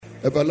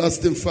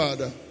Everlasting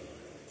Father,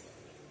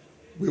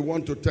 we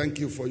want to thank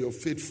you for your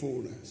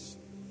faithfulness.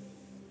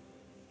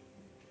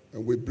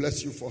 And we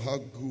bless you for how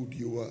good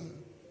you are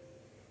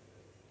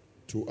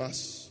to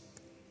us.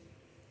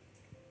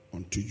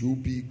 Unto you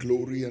be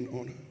glory and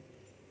honor.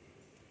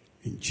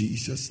 In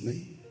Jesus'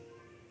 name,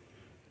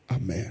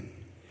 amen.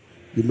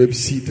 You may be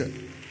seated.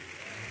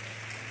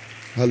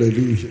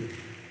 Hallelujah.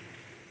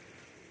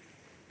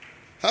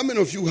 How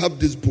many of you have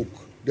this book,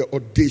 The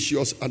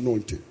Audacious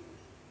Anointing?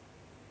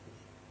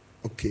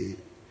 Okay.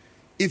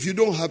 If you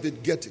don't have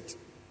it, get it.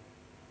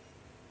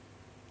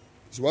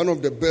 It's one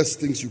of the best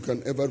things you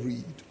can ever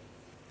read.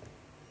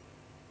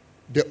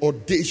 The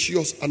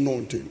Audacious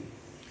Anointing.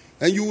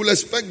 And you will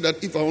expect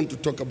that if I want to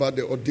talk about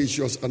the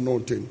audacious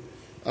anointing,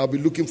 I'll be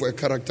looking for a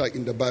character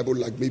in the Bible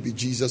like maybe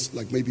Jesus,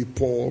 like maybe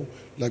Paul,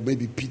 like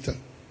maybe Peter,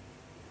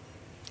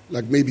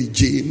 like maybe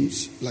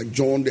James, like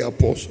John the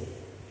Apostle.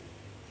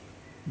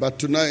 But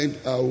tonight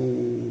I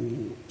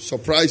will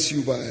surprise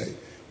you by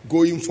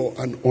going for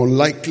an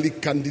unlikely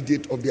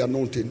candidate of the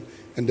anointing,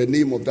 and the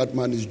name of that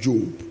man is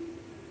Job.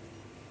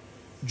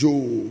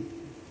 Job.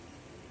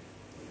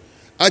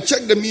 I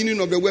checked the meaning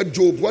of the word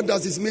Job. What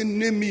does his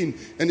name mean?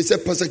 And it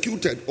said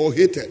persecuted or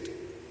hated.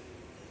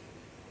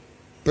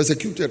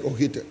 Persecuted or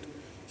hated.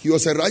 He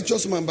was a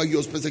righteous man, but he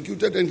was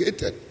persecuted and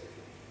hated.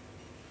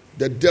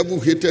 The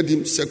devil hated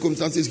him.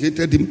 Circumstances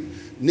hated him.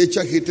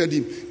 Nature hated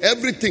him.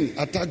 Everything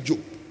attacked Job.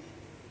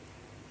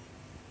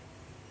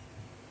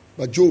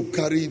 But Job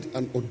carried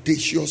an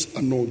audacious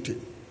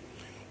anointing.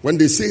 When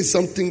they say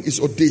something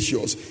is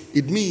audacious,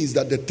 it means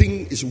that the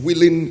thing is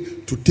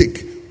willing to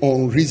take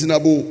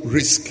unreasonable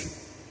risk.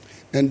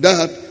 And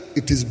that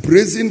it is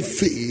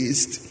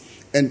brazen-faced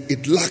and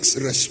it lacks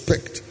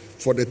respect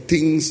for the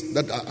things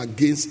that are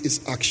against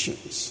its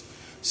actions.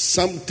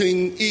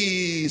 Something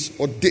is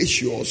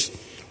audacious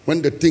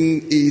when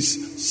something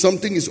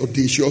is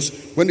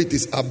audacious when it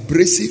is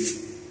abrasive,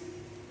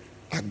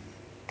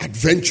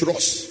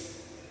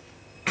 adventurous,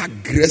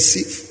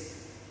 aggressive,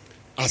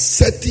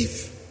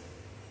 assertive,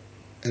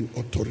 and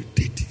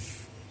authoritative.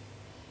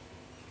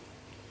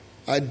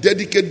 I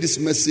dedicate this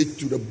message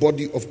to the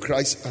body of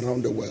Christ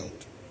around the world.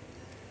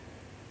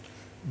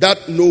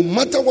 That no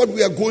matter what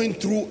we are going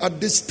through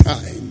at this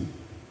time,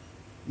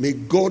 may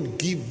God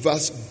give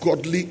us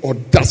godly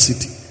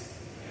audacity.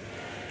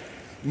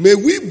 May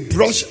we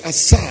brush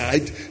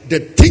aside the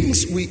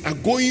things we are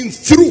going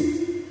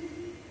through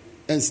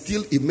and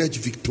still emerge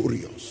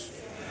victorious.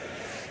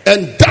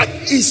 And that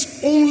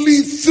is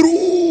only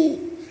through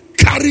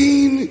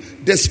carrying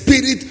the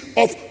spirit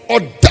of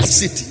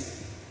audacity.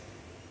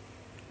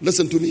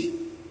 Listen to me.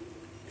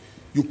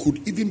 You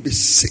could even be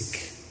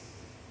sick.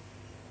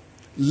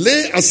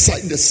 Lay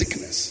aside the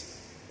sickness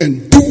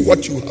and do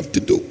what you have to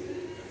do.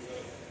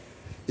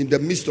 In the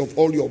midst of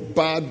all your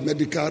bad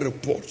medical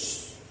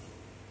reports,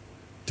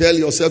 tell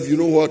yourself, you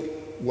know what?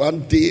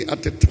 One day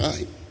at a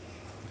time,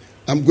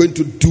 I'm going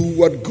to do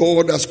what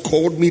God has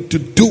called me to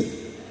do.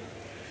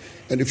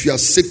 And if you are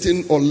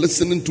sitting or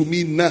listening to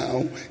me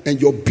now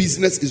and your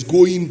business is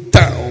going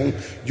down,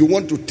 you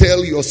want to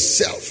tell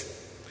yourself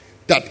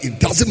that it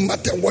doesn't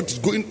matter what is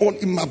going on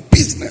in my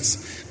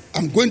business.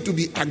 I'm going to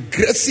be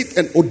aggressive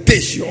and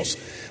audacious.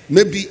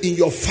 Maybe in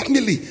your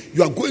family,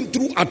 you are going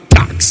through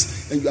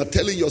attacks and you are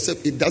telling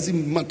yourself, it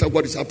doesn't matter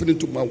what is happening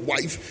to my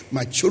wife,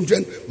 my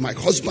children, my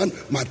husband,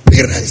 my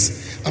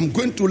parents. I'm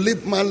going to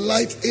live my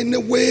life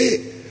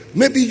anyway.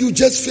 Maybe you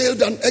just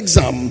failed an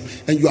exam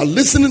and you are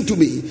listening to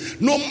me.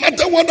 No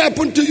matter what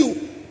happened to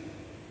you,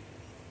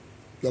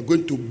 you are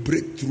going to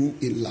break through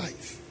in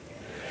life.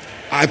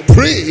 I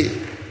pray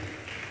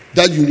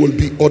that you will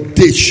be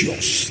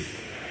audacious.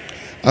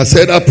 I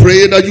said, I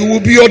pray that you will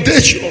be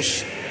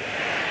audacious.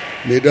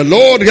 May the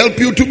Lord help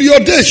you to be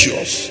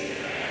audacious.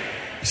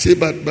 You say,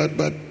 but,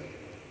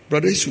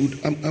 Brother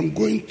Isud, I'm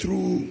going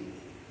through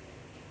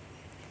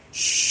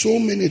so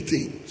many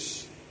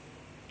things.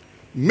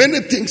 Many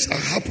things are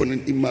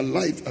happening in my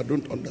life I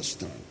don't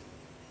understand.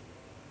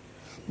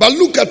 But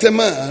look at a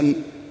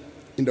man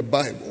in the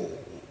Bible.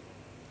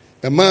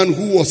 A man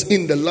who was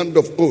in the land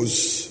of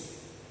Uz,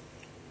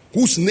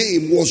 whose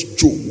name was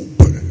Job.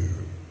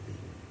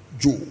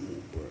 Job.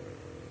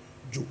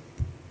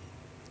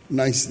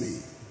 Nice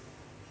name.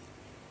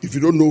 If you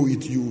don't know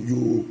it,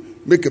 you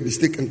make a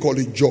mistake and call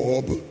it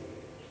Job.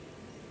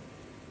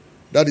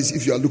 That is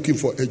if you are looking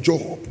for a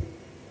job.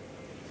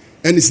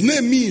 And his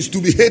name means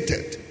to be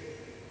hated.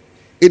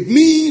 It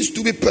means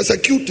to be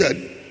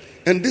persecuted.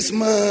 And this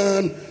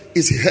man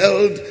is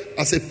held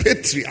as a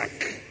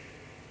patriarch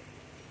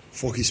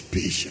for his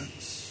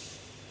patience.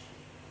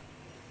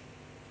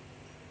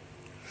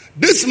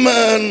 This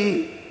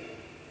man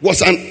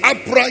was an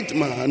upright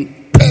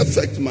man,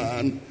 perfect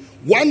man,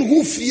 one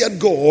who feared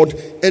God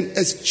and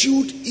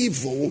eschewed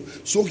evil,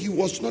 so he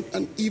was not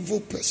an evil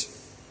person.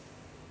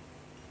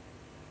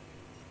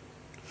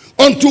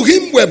 Unto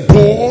him were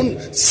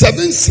born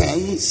 7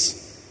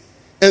 sons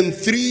and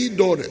 3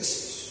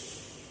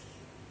 daughters.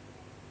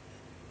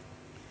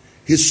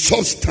 His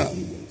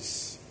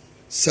substance,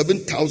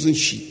 7,000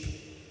 sheep,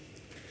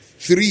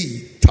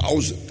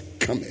 3,000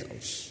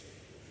 camels,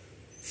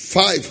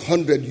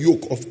 500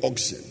 yoke of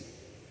oxen,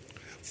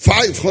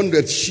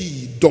 500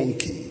 she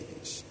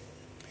donkeys,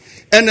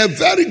 and a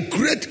very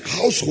great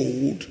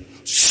household,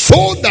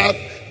 so that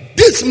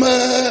this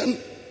man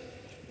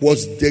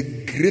was the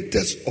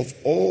greatest of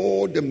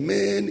all the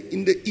men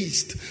in the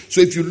East.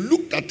 So if you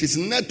looked at his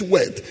net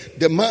worth,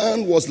 the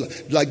man was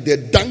like the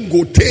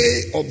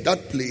Dangote of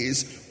that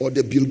place, or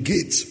the Bill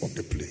Gates of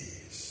the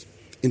place,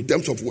 in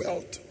terms of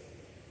wealth.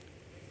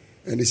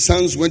 And his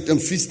sons went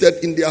and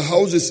feasted in their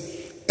houses,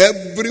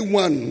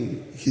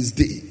 everyone his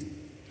day.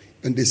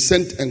 And they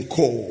sent and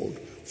called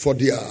for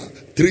their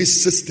 3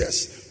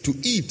 sisters to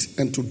eat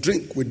and to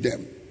drink with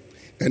them.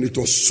 And it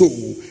was so,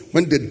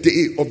 when the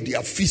day of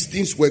their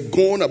feastings were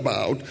gone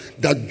about,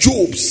 that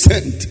Job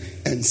sent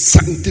and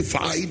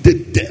sanctified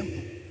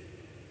them.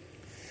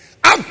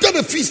 After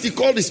the feast, he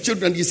called his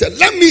children. He said,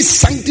 "Let me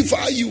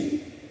sanctify you."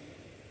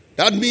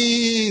 That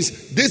means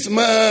this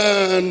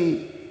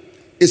man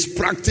is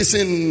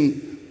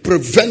practicing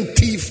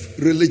preventive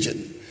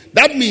religion.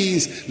 That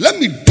means, let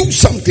me do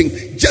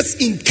something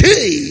just in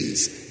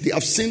case they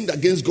have sinned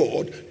against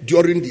God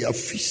during their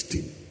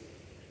feasting.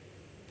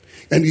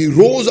 And he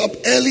rose up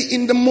early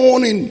in the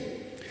morning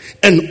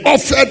and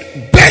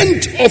offered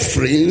burnt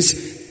offerings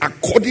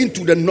according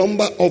to the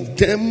number of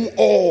them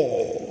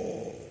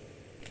all.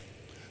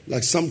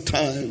 Like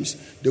sometimes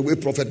the way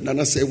Prophet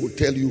Nana said will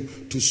tell you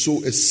to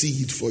sow a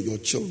seed for your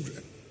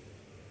children.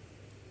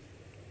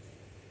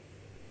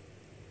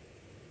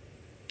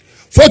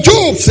 For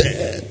Job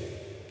said,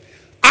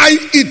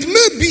 it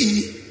may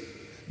be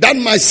that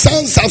my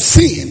sons have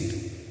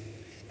sinned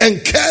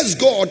and cursed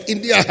God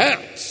in their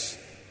hearts.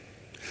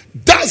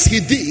 Thus he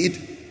did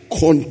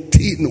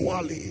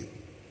continually.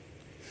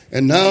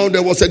 And now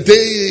there was a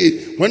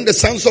day when the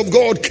sons of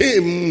God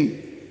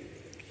came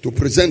to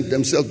present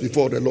themselves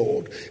before the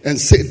Lord, and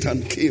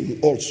Satan came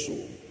also.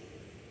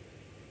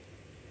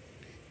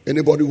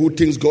 Anybody who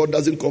thinks God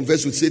doesn't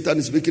converse with Satan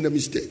is making a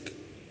mistake.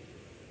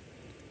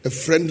 A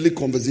friendly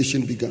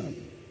conversation began.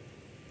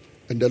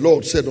 And the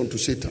Lord said unto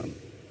Satan,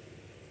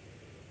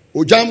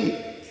 "Ojam,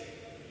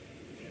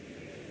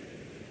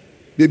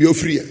 baby, you're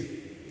free.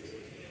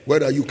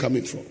 Where are you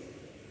coming from?"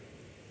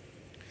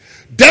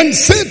 Then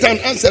Satan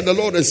answered the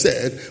Lord and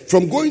said,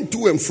 "From going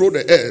to and fro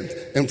the earth,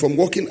 and from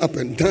walking up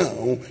and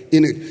down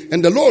in it."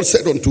 And the Lord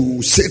said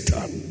unto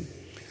Satan,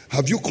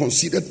 "Have you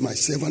considered my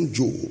servant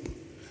Job,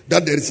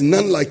 that there is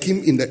none like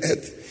him in the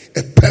earth,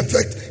 a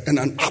perfect and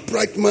an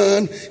upright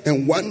man,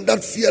 and one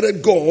that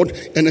feared God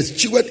and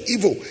eschewed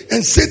evil?"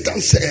 And Satan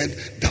said,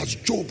 "Does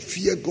Job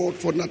fear God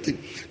for nothing?"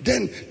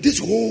 Then this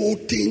whole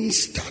thing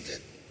started.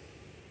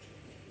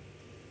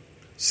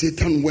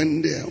 Satan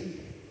went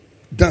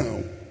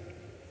down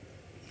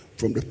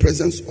from the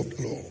presence of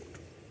the Lord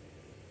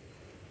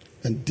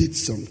and did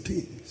some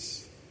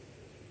things.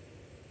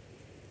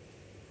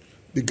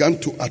 Began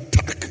to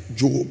attack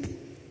Job.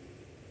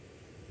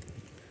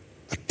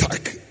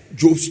 Attack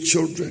Job's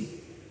children.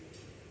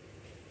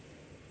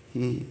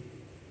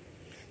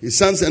 His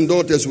sons and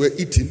daughters were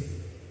eating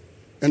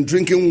and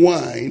drinking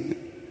wine,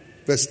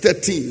 verse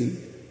 13,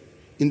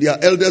 in their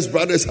eldest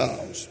brother's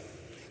house.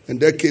 And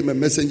there came a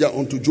messenger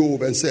unto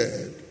Job and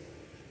said,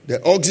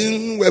 "The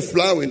oxen were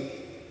plowing,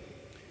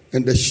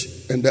 and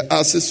the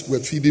asses were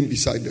feeding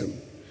beside them.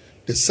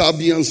 The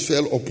Sabeans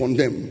fell upon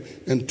them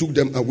and took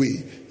them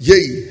away.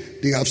 Yea,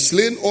 they have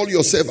slain all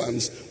your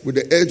servants with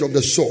the edge of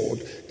the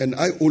sword, and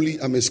I only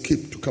am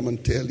escaped to come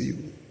and tell you."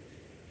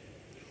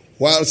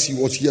 Whilst he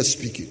was yet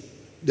speaking,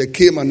 there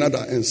came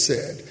another and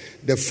said,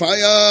 "The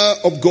fire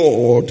of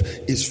God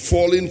is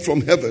falling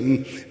from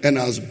heaven and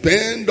has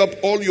burned up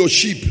all your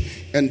sheep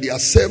and their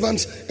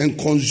servants and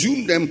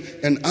consumed them,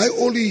 and I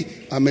only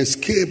am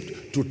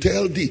escaped to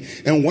tell thee."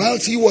 And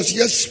whilst he was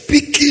yet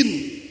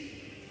speaking,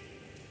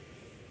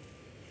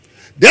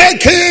 there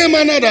came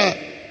another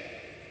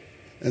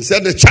and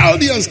said, "The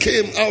Chaldeans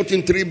came out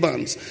in 3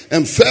 bands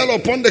and fell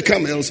upon the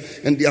camels,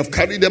 and they have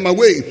carried them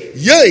away.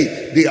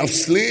 Yea, they have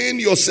slain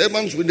your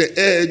servants with the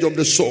edge of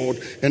the sword,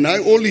 and I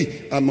only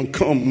am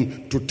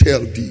come to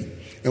tell thee."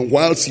 And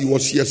whilst he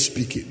was yet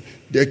speaking,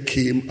 there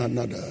came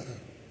another.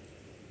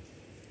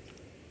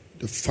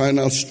 The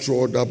final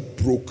straw that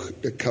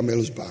broke the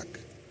camel's back.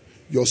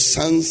 Your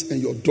sons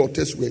and your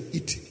daughters were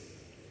eating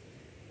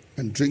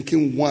and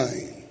drinking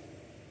wine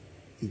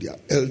in their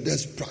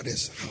eldest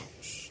brother's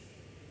house.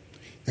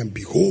 And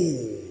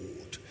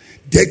behold,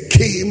 there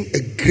came a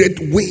great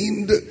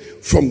wind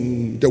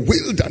from the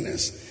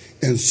wilderness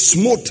and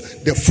smote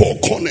the 4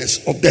 corners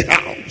of the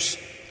house.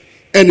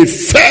 And it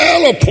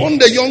fell upon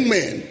the young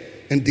men,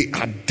 and they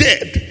are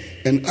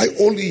dead. And I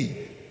only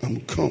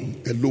am come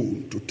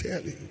alone to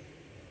tell you.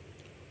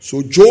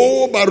 So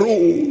Job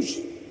arose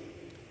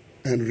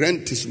and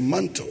rent his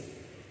mantle,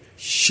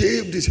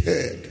 shaved his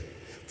head,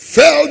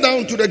 fell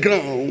down to the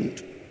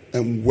ground,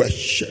 and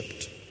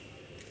worshipped.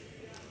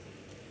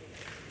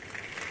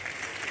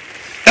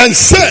 And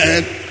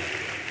said,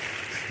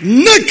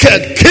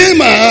 "Naked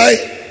came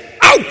I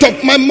out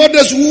of my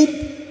mother's womb,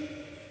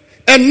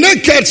 and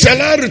naked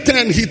shall I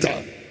return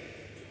hither.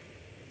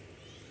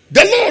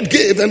 The Lord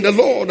gave and the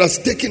Lord has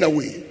taken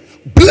away.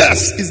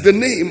 Blessed is the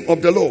name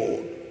of the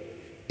Lord.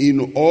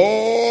 In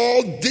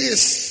all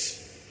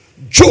this,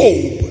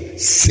 Job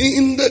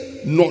sinned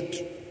not,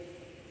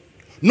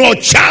 nor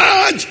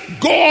charged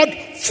God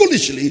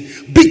foolishly,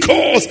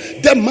 because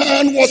the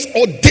man was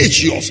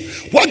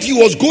audacious. What he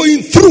was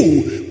going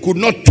through could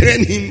not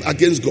turn him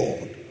against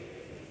God.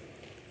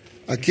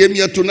 I came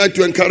here tonight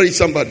to encourage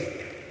somebody.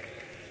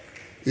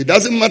 It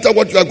doesn't matter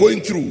what you are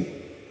going through.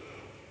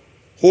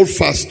 Hold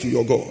fast to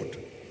your God.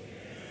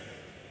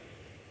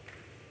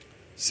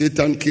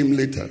 Satan came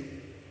later.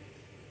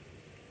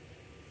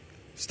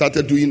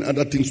 Started doing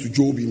other things to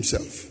Job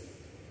himself.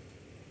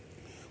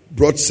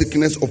 Brought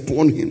sickness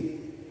upon him.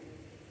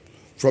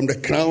 From the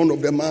crown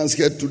of the man's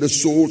head to the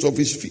soles of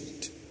his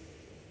feet.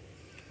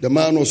 The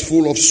man was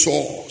full of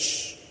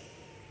sores.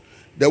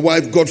 The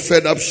wife got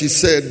fed up. She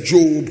said,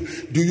 Job,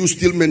 do you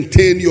still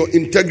maintain your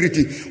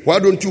integrity? Why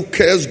don't you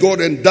curse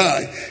God and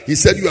die? He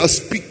said, you are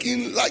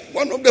speaking like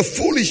one of the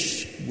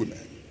foolish women.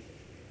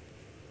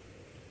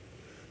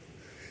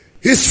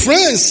 His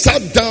friends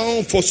sat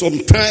down for some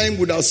time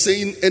without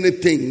saying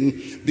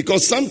anything,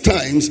 because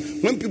sometimes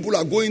when people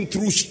are going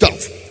through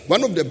stuff,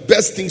 one of the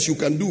best things you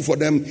can do for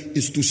them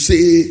is to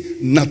say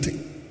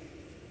nothing.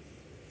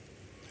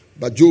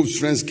 But Job's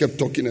friends kept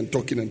talking and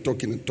talking and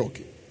talking and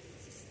talking.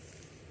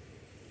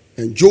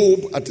 And Job,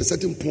 at a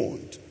certain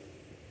point,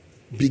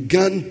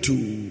 began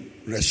to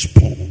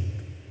respond.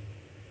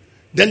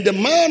 Then the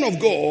man of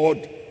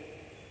God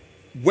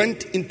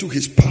went into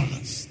his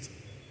past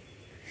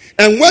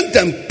and went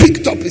and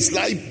picked up his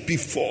life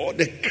before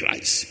the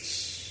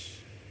crisis.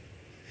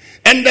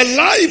 And the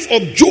life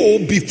of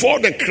Job before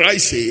the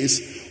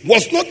crisis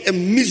was not a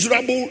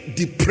miserable,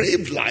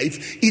 depraved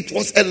life. It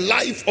was a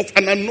life of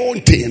an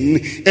anointing.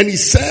 And he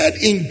said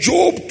in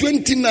Job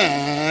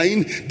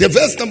 29, the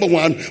verse number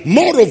 1,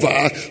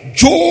 moreover,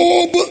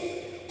 Job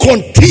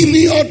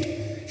continued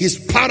his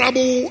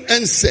parable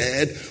and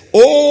said,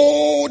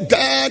 oh,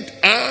 that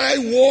I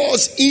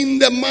was in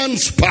the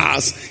man's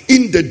past,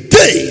 in the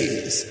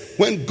days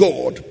when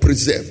God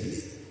preserved me.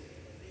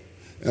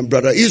 And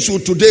Brother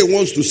Isu today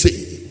wants to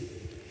say,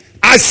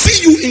 I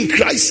see you in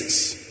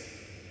crisis.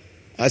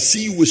 I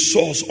see you with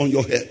sores on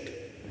your head.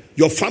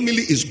 Your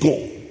family is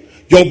gone.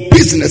 Your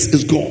business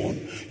is gone.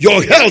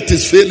 Your health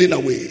is fading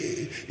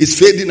away. It's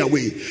fading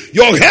away.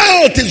 Your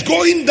health is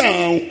going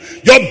down.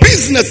 Your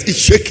business is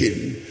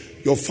shaking.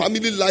 Your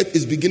family life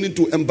is beginning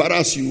to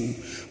embarrass you.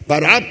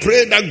 But I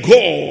pray that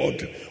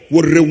God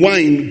will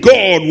rewind.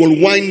 God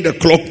will wind the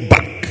clock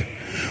back.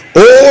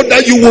 Oh,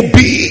 that you will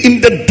be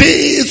in the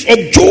days of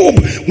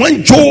Job,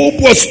 when Job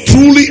was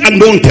truly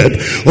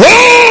anointed.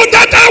 Oh,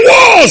 that I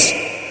was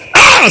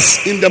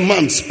as in the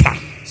man's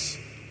past,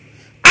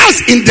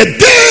 as in the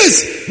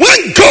days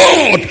when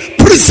God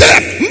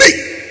preserved me.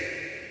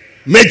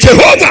 May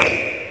Jehovah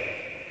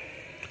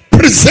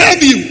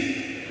preserve you.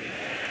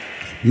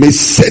 May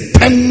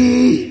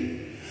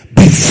Satan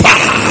be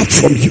far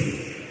from you.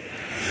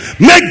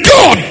 May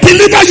God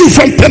deliver you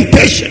from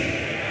temptation.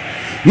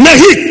 May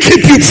he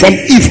keep you from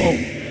evil.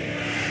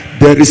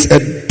 There is a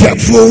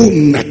devil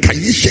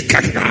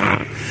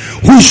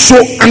who's so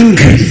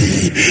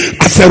angry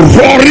as a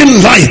roaring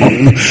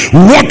lion,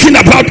 walking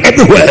about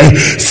everywhere,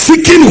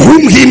 seeking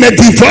whom he may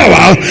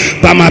devour.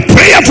 But my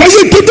prayer for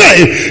you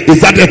today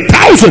is that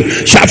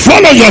 1,000 shall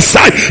fall on your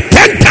side,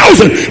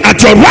 10,000 at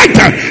your right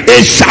hand,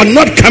 it shall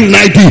not come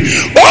nigh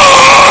thee.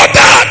 Oh,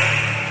 that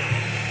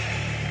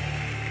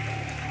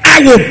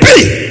I will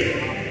be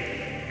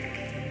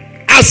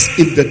as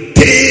in the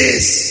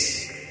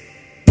days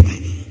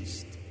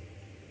past,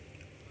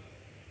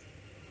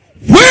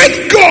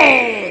 when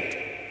God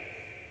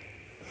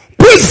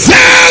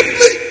preserve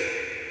me.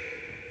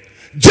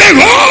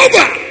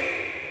 Jehovah,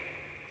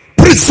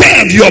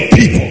 preserve your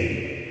people.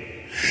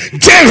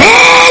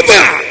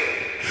 Jehovah,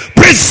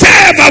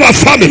 preserve our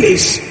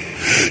families.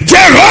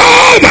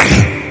 Jehovah,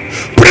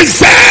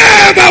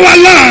 preserve our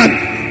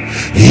land.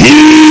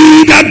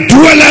 He that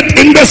dwelleth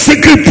in the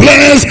secret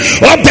place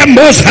of the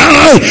Most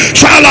High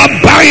shall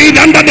abide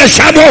under the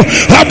shadow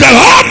of the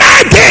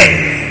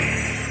Almighty.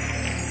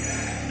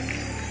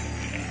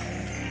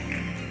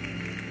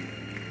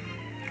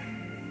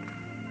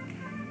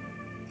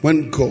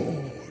 When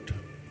God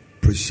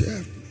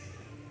preserved me,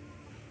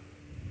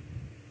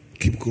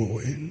 keep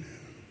going,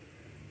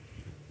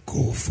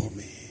 go for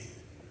me.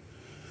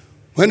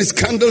 When his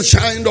candle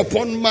shined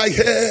upon my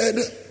head,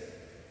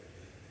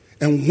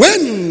 and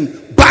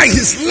when by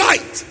his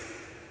light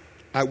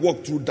I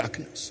walked through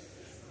darkness.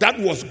 That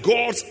was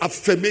God's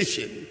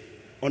affirmation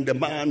on the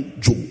man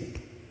Job.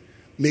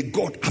 May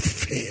God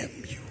affirm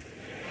you.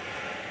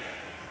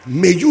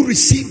 May you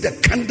receive the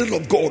candle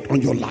of God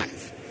on your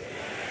life.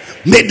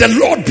 May the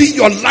Lord be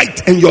your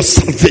light and your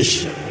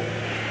salvation.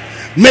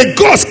 May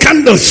God's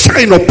candle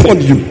shine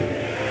upon you.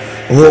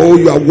 Oh,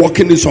 you are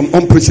walking in some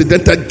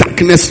unprecedented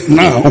darkness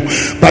now,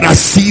 but I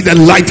see the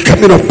light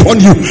coming upon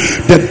you.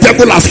 The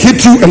devil has hit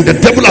you, and the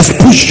devil has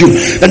pushed you,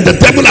 and the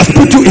devil has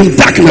put you in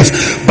darkness.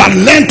 But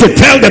learn to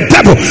tell the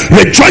devil,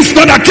 rejoice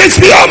not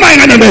against me, O my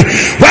enemy.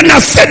 When I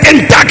sit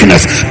in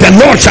darkness, the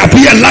Lord shall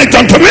be a light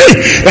unto me.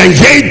 And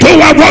yea, though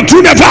I walk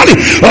through the valley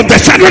of the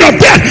shadow of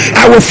death,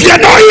 I will fear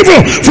no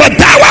evil, for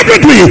thou art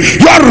with me.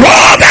 Your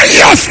rod and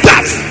your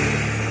staff,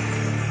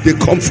 they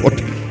comfort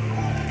me.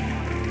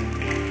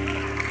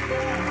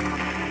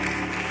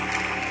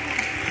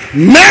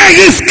 May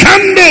his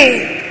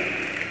candle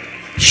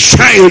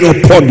shine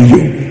upon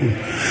you.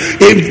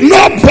 If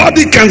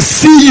nobody can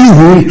see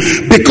you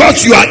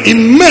because you are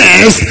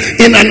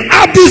immersed in an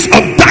abyss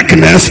of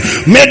darkness,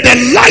 may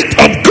the light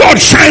of God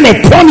shine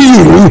upon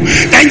you,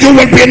 and you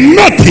will be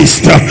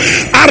noticed.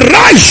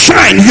 Arise,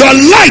 shine, your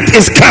light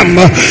is come,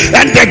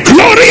 and the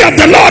glory of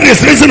the Lord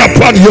is risen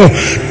upon you.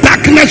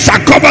 Darkness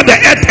shall cover the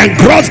earth, and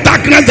gross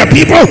darkness the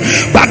people,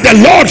 but the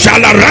Lord shall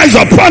arise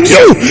upon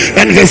you,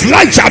 and his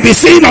light shall be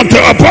seen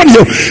upon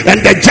you.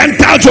 And the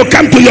Gentiles will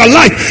come to your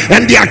light,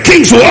 and their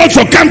kings will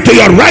also come to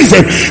your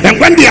rising. And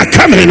when they are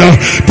coming,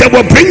 they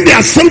will bring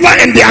their silver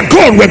and their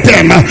gold with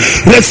them.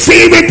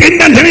 Receive it in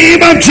the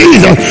name of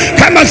Jesus.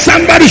 Come on,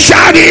 somebody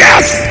shout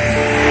yes.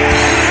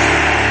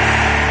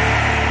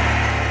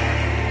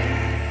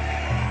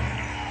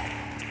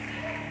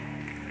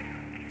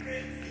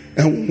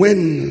 And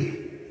when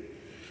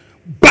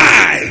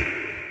by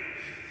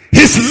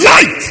his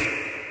light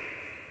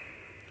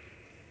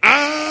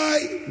I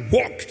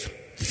walked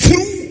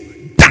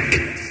through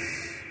darkness,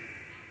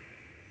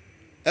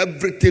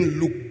 everything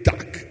looked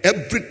dark,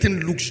 everything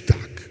looks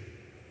dark,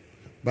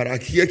 but I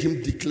hear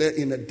him declare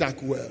in a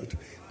dark world,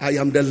 I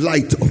am the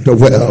light of the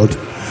world.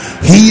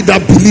 He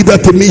that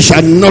believeth in me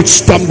shall not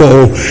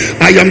stumble.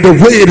 I am the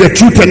way, the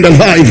truth, and the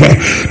life.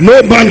 No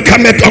man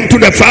cometh unto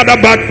the Father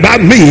but by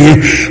me.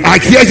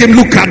 I hear him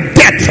look at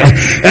death,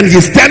 and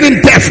he's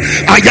telling death,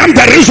 I am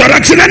the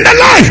resurrection and the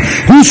life.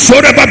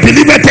 Whosoever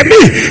believeth in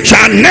me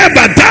shall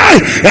never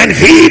die, and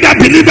he that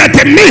believeth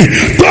in me,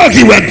 though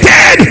he were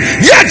dead,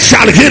 yet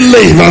shall he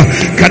live.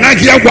 Can I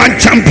hear one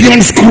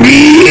champion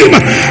scream?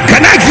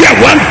 Can I hear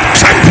one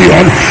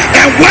champion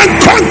and one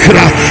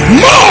conqueror,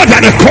 more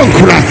than a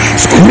conqueror,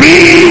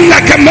 scream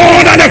like a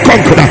more than a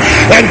conqueror,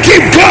 and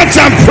give God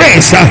some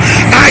praise?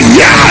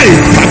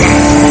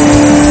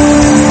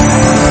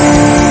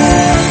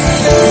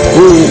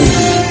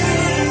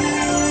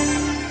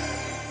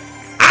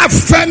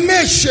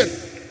 Affirmation.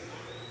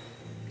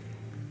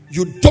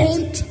 You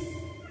don't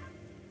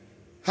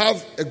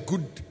have a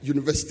good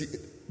university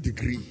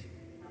degree.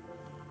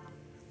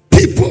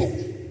 People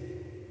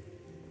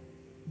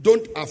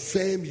don't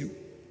affirm you.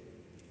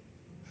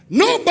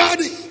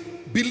 Nobody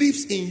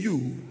believes in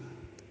you,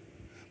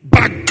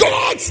 but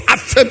God's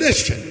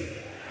affirmation,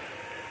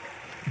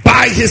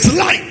 by his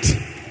light,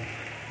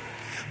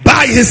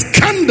 by his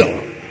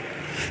candle,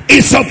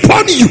 is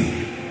upon you.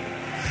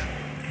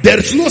 There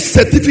is no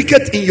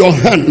certificate in your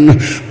hand,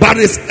 but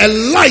it's a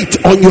light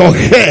on your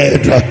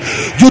head.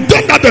 You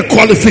don't have a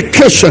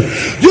qualification.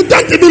 You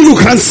don't even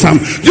look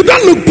handsome. You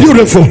don't look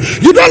beautiful.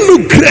 You don't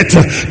look great.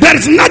 There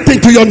is nothing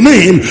to your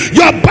name.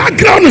 Your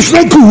background is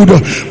not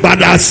good,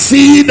 but I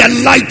see the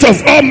light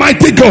of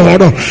Almighty God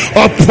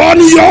upon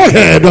your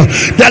head.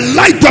 The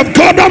light of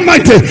God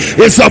Almighty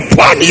is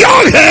upon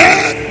your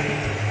head.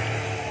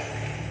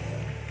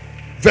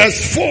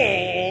 Verse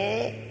 4.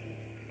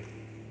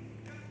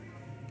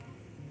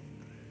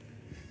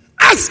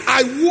 As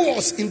I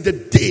was in the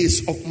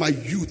days of my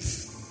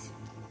youth,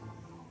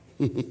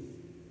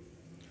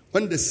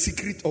 when the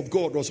secret of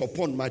God was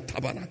upon my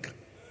tabernacle.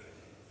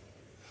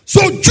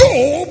 So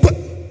Job,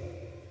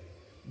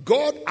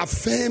 God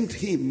affirmed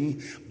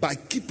him by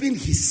keeping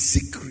his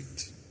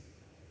secret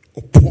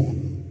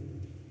upon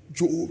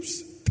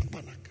Job's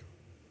tabernacle.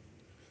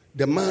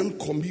 The man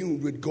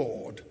communed with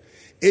God.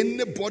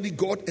 Anybody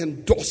God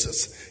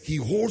endorses, he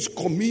holds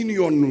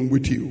communion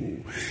with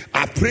you.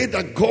 I pray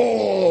that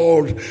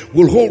God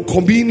will hold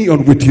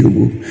communion with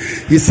you.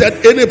 He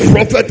said, any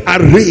prophet I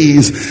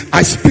raise,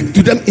 I speak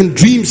to them in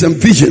dreams and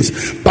visions.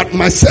 But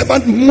my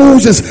servant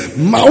Moses,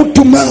 mouth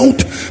to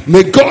mouth,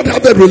 may God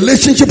have a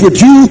relationship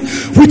with you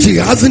which he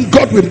hasn't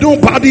got with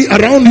nobody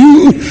around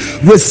you.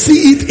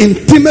 Receive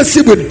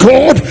intimacy with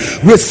God.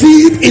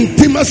 Receive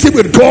intimacy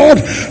with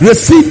God.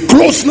 Receive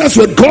closeness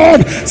with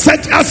God,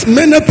 such as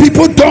many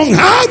people don't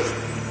have.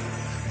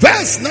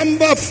 Verse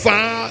number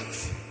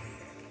 5.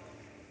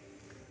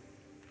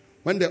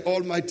 When the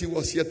Almighty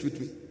was yet with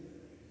me,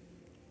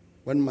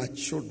 when my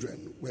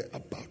children were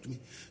about me.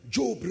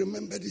 Job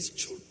remembered his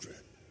children.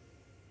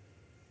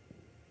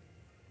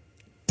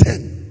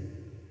 10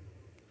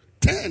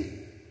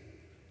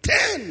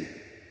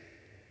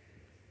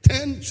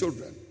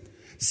 children,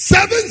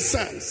 7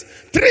 sons,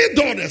 3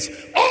 daughters,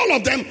 all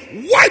of them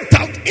wiped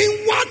out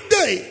in one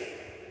day.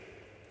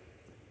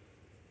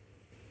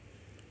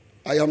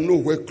 I am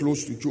nowhere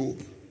close to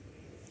Job,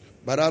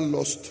 but I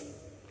lost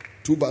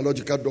 2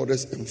 biological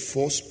daughters and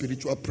 4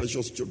 spiritual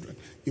precious children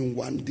in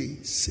one day.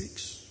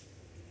 6.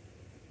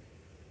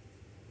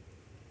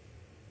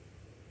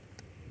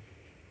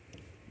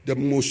 The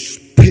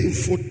most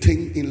painful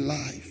thing in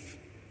life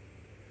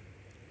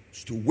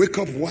is to wake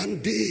up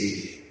one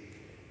day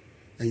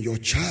and your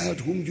child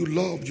whom you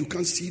loved, you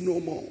can't see no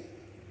more.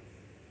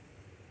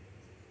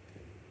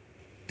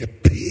 The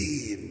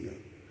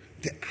pain,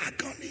 the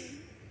agony.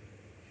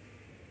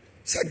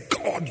 Said,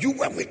 God, you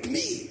were with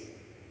me.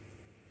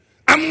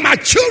 And my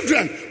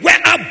children were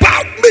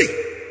about me.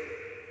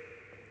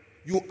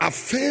 You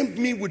affirmed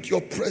me with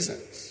your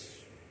presence.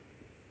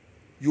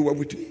 You were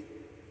with me.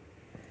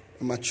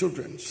 And my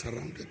children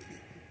surrounded me.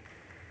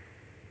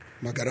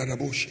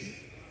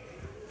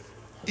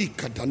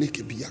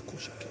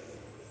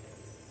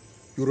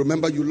 You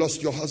remember you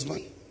lost your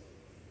husband?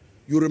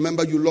 You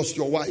remember you lost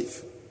your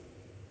wife?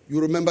 You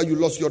remember you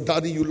lost your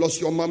daddy? You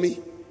lost your mommy?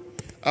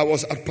 I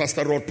was at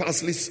Pastor Rod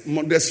Parsley's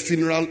mother's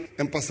funeral,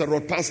 and Pastor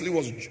Rod Parsley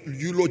was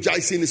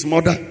eulogizing his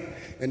mother.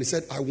 And he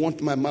said, I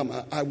want my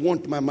mama, I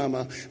want my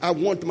mama, I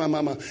want my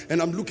mama. And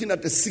I'm looking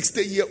at the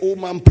 60-year-old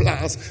man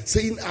plus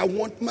saying, I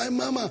want my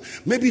mama.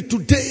 Maybe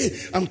today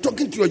I'm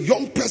talking to a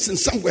young person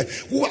somewhere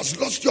who has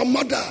lost your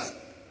mother,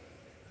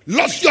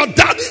 lost your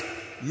daddy,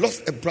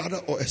 lost a brother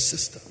or a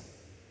sister.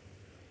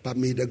 But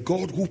may the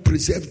God who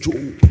preserved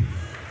Job.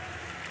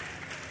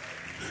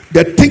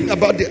 The thing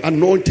about the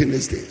anointing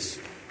is this.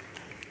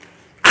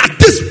 At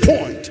this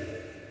point,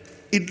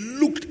 it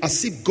looked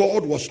as if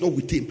God was not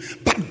with him,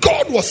 but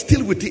God was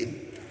still with him.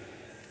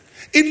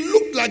 It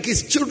looked like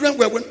his children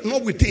were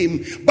not with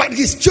him, but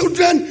his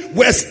children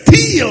were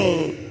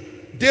still.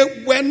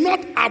 They were not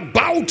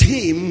about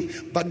him,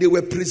 but they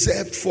were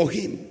preserved for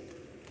him.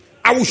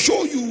 I will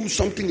show you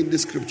something in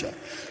this scripture.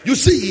 You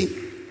see,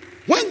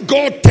 when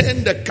God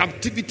turned the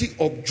captivity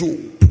of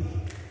Job,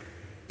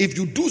 if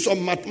you do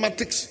some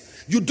mathematics,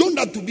 you don't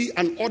have to be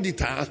an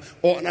auditor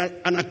or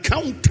an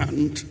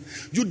accountant.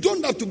 You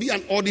don't have to be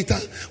an auditor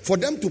for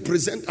them to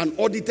present an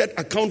audited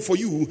account for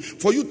you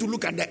to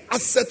look at the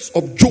assets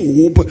of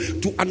Job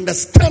to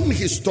understand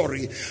his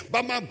story.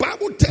 But my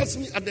Bible tells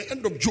me at the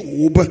end of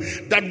Job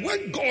that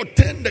when God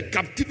turned the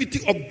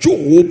captivity of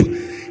Job,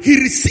 he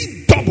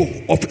received double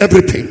of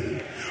everything.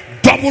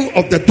 Double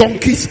of the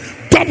donkeys,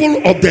 double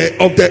of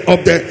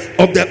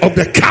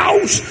the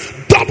cows,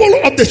 double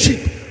of the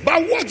sheep.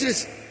 But watch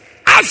this.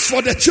 As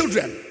for the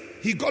children,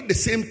 he got the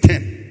same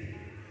 10.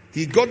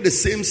 He got the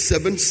same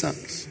 7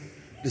 sons,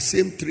 the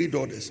same 3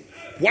 daughters.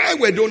 Why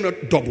were they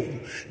not double?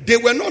 They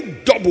were not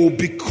double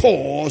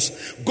because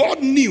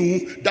God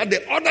knew that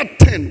the other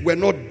 10 were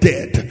not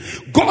dead.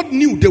 God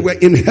knew they were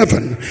in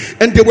heaven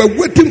and they were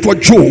waiting for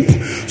Job.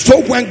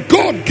 So when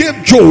God gave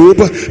Job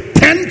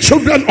 10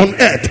 children on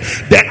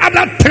earth, the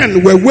other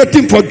 10 were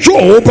waiting for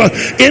Job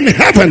in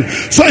heaven.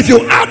 So if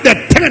you add the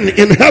 10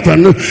 in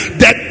heaven,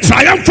 the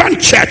triumphant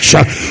church,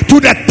 to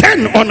the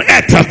 10 on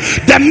earth,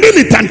 the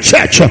militant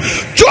church,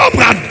 Job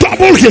had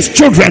doubled his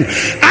children.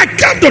 I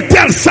came to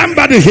tell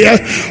somebody here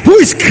who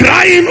is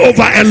crying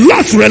over a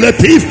lost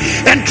relative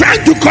and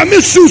trying to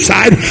commit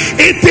suicide,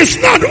 it is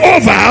not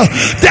over.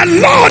 The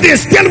Lord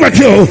is still with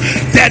you.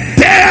 The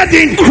dead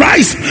in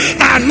Christ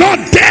are not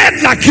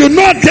dead like you're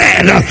not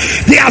dead.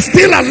 They are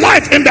still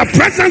alive in the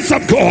presence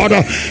of God,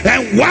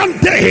 and one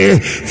day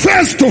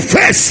face to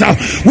face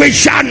we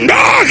shall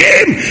know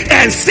him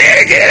and see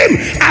him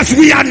as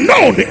we are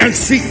known and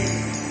seen.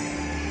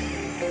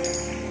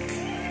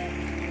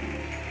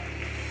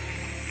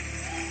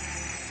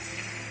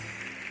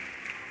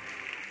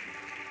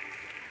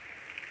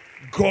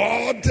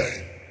 God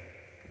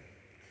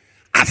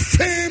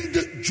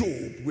affirmed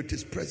Job with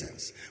his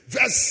presence.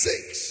 Verse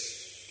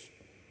 6.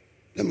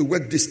 Let me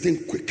work this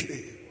thing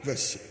quickly.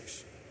 Verse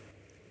 6.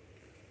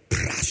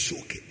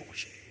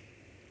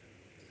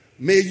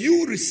 May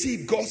you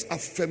receive God's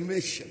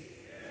affirmation.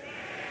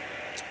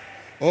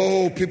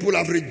 Oh, people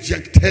have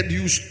rejected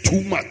you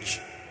too much.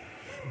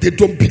 They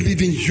don't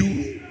believe in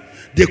you.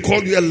 They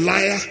call you a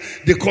liar.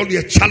 They call you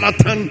a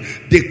charlatan.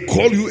 They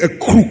call you a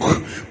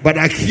crook. But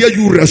I hear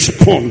you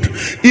respond.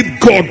 If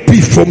God be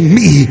for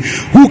me,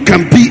 who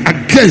can be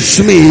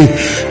against me?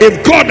 If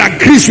God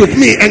agrees with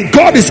me and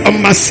God is on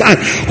my side,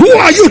 who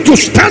are you to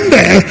stand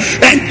there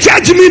and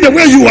judge me the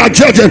way you are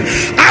judging?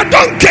 I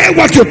don't care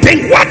what you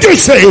think, what you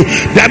say.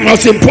 The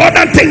most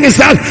important thing is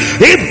that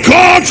if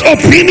God's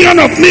opinion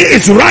of me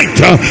is right,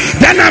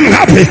 then I'm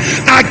happy.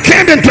 I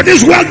came into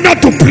this world not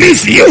to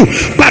please you,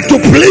 but to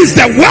please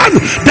the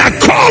one that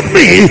called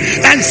me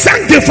and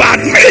sanctified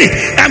me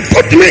and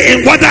put me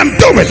in what I'm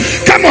doing.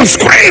 Come on,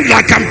 scream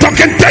like I'm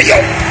talking to you.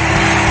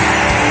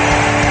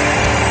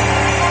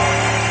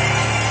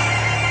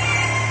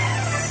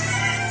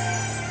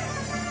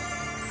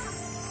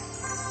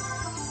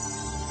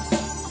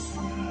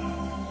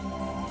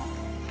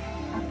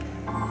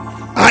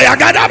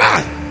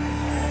 Ayagadaba.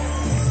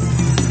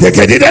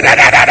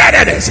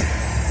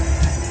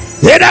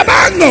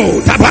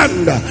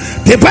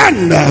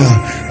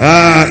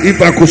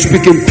 If I could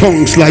speak in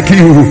tongues like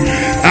you,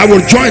 I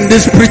would join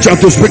this preacher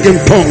to speak in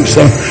tongues.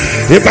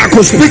 If I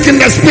could speak in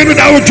the spirit,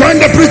 I would join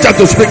the preacher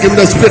to speak in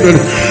the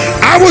spirit.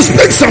 I will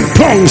speak some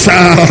tongues.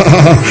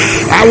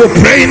 I will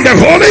pray in the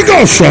Holy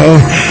Ghost.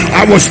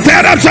 I will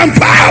stir up some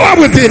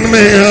power within me.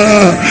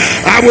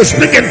 I will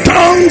speak in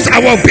tongues. I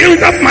will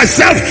build up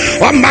myself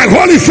on my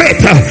holy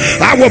faith.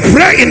 I will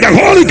pray in the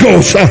Holy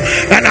Ghost.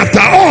 And after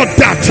all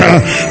that,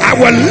 I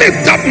will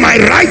lift up my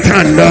right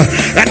hand.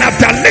 And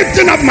after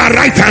lifting up my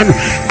right hand,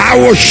 I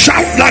will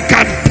shout like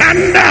a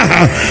thunder.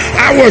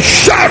 I will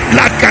shout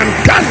like a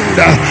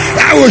thunder.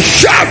 I will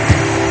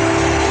shout.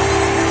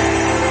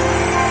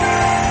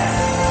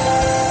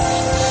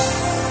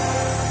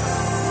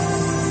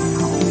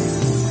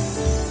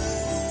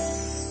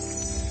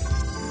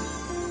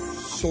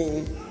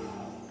 So,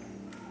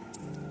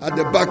 at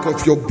the back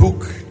of your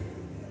book,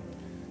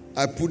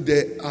 I put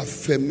the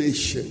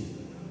affirmation.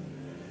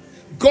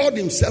 God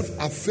himself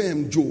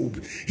affirmed Job.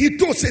 He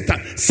told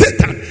Satan,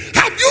 Satan,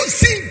 have you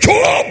seen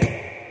Job?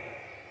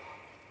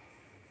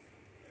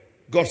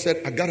 God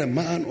said, I got a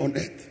man on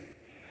earth.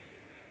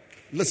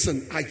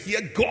 Listen, I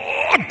hear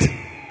God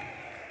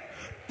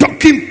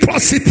talking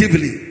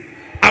positively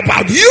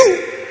about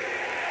you.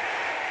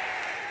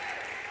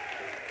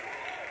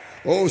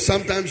 Oh,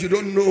 sometimes you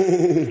don't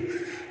know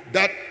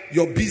that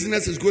your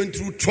business is going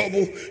through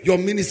trouble, your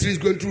ministry is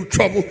going through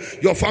trouble,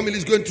 your family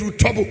is going through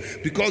trouble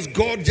because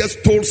God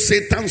just told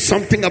Satan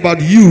something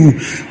about you.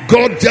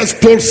 God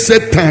just told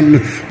Satan,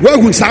 you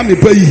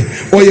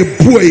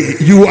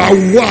are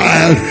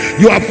wild,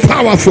 you are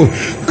powerful.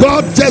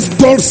 God just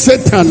told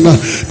Satan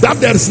that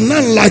there's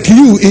none like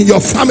you in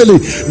your family,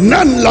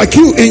 none like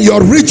you in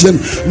your region,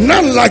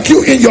 none like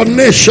you in your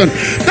nation.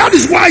 That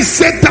is why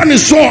Satan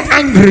is so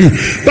angry.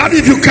 But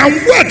if you can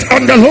wait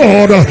on the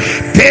Lord,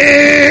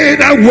 they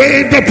that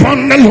wait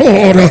upon the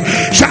Lord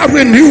shall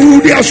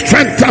renew their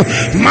strength,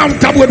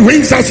 mount up with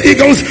wings as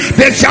eagles.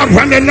 They shall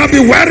run and not be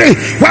weary.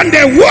 When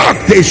they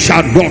walk, they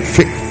shall not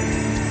faint.